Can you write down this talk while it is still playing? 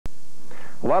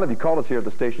A lot of you called us here at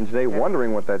the station today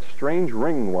wondering what that strange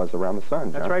ring was around the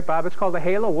sun, John. That's right, Bob. It's called a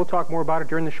halo. We'll talk more about it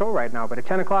during the show right now. But at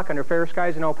 10 o'clock under fair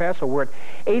skies in El Paso, we're at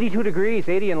 82 degrees,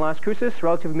 80 in Las Cruces,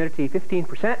 relative humidity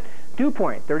 15%, dew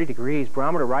point 30 degrees,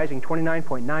 barometer rising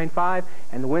 29.95,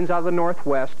 and the winds out of the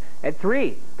northwest at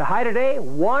 3. The high today,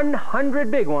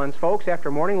 100 big ones, folks, after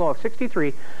a morning low of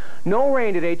 63. No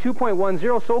rain today,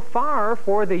 2.10 so far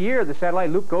for the year. The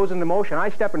satellite loop goes into motion. I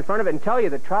step in front of it and tell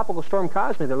you that Tropical Storm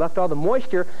Cosme that left all the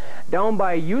moisture down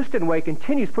by Houston way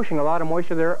continues pushing a lot of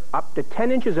moisture there. Up to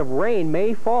 10 inches of rain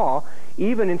may fall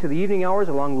even into the evening hours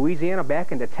along Louisiana,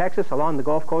 back into Texas, along the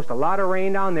Gulf Coast. A lot of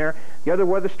rain down there. The other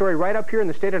weather story right up here in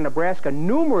the state of Nebraska,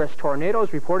 numerous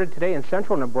tornadoes reported today in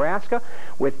central Nebraska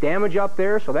with damage up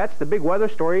there. So that's the big weather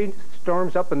story.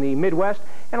 Storms up in the Midwest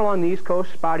and along the East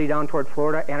Coast, spotty down toward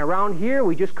Florida. And around here,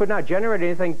 we just could not generate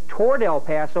anything toward El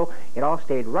Paso. It all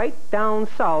stayed right down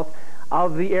south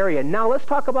of the area. Now, let's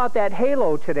talk about that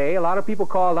halo today. A lot of people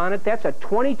called on it. That's a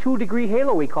 22-degree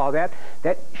halo, we call that.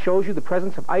 That shows you the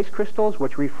presence of ice crystals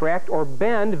which refract or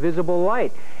bend visible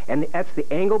light. And that's the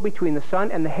angle between the sun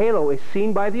and the halo is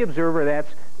seen by the observer,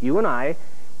 that's you and I,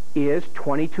 is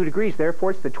 22 degrees.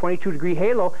 Therefore, it's the 22-degree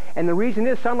halo. And the reason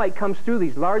is sunlight comes through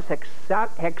these large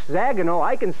hexagonal,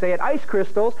 I can say it, ice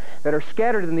crystals that are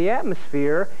scattered in the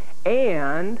atmosphere,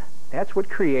 and that's what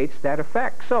creates that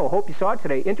effect. So, hope you saw it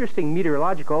today. Interesting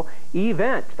meteorological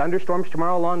event. Thunderstorms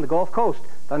tomorrow along the Gulf Coast.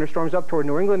 Thunderstorms up toward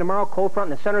New England tomorrow. Cold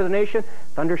front in the center of the nation.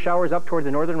 Thunder showers up toward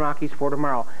the northern Rockies for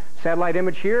tomorrow. Satellite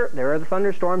image here. There are the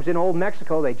thunderstorms in Old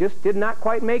Mexico. They just did not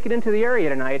quite make it into the area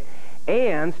tonight.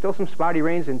 And still some spotty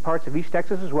rains in parts of East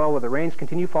Texas as well, where the rains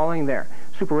continue falling there.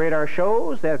 Super radar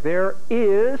shows that there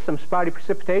is some spotty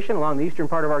precipitation along the eastern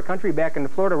part of our country, back into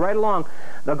Florida, right along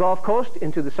the Gulf Coast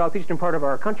into the southeastern part of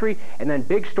our country, and then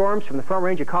big storms from the Front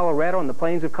Range of Colorado and the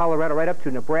plains of Colorado right up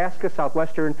to Nebraska,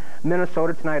 southwestern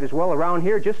Minnesota tonight as well. Around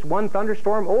here, just one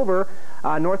thunderstorm over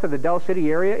north of the Del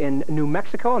City area in New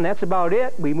Mexico, and that's about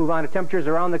it. We move on to temperatures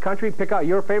around the country. Pick out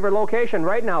your favorite location.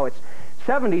 Right now, it's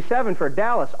 77 for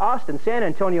Dallas, Austin, San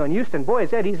Antonio, and Houston. Boy,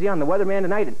 is that easy on the weatherman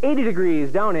tonight. And 80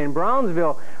 degrees down in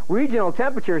Brownsville. Regional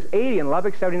temperatures 80 in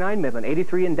Lubbock, 79 Midland,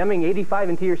 83 in Deming, 85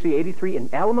 in TRC, 83 in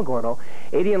Alamogordo,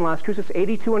 80 in Las Cruces,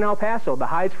 82 in El Paso. The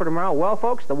highs for tomorrow, well,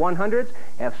 folks, the 100s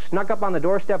have snuck up on the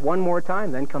doorstep one more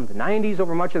time. Then come the 90s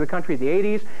over much of the country, the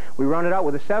 80s. We run it out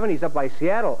with the 70s up by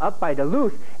Seattle, up by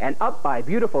Duluth, and up by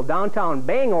beautiful downtown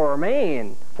Bangor,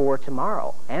 Maine for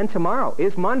tomorrow. And tomorrow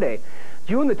is Monday,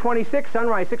 June the 26th,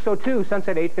 sunrise 6:02,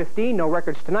 sunset 8:15, no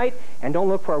records tonight, and don't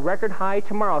look for a record high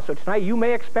tomorrow. So tonight you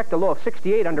may expect a low of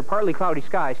 68 under partly cloudy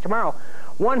skies. Tomorrow,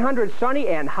 100 sunny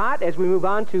and hot as we move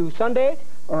on to Sunday,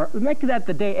 or make that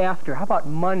the day after. How about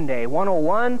Monday,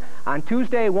 101, on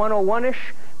Tuesday,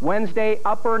 101-ish, Wednesday,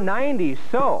 upper 90s.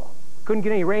 So, couldn't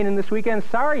get any rain in this weekend,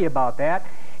 sorry about that.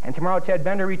 And tomorrow Ted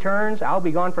Bender returns. I'll be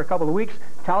gone for a couple of weeks.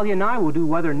 Talia and I will do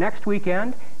weather next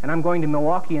weekend, and I'm going to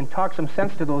Milwaukee and talk some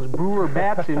sense to those Brewer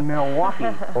bats in Milwaukee.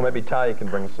 Well, maybe Talia can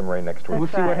bring some rain next week.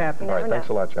 That's We'll see what happens. All right, thanks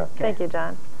a lot, John. Thank you,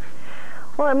 John.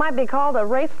 Well, it might be called a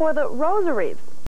race for the rosaries.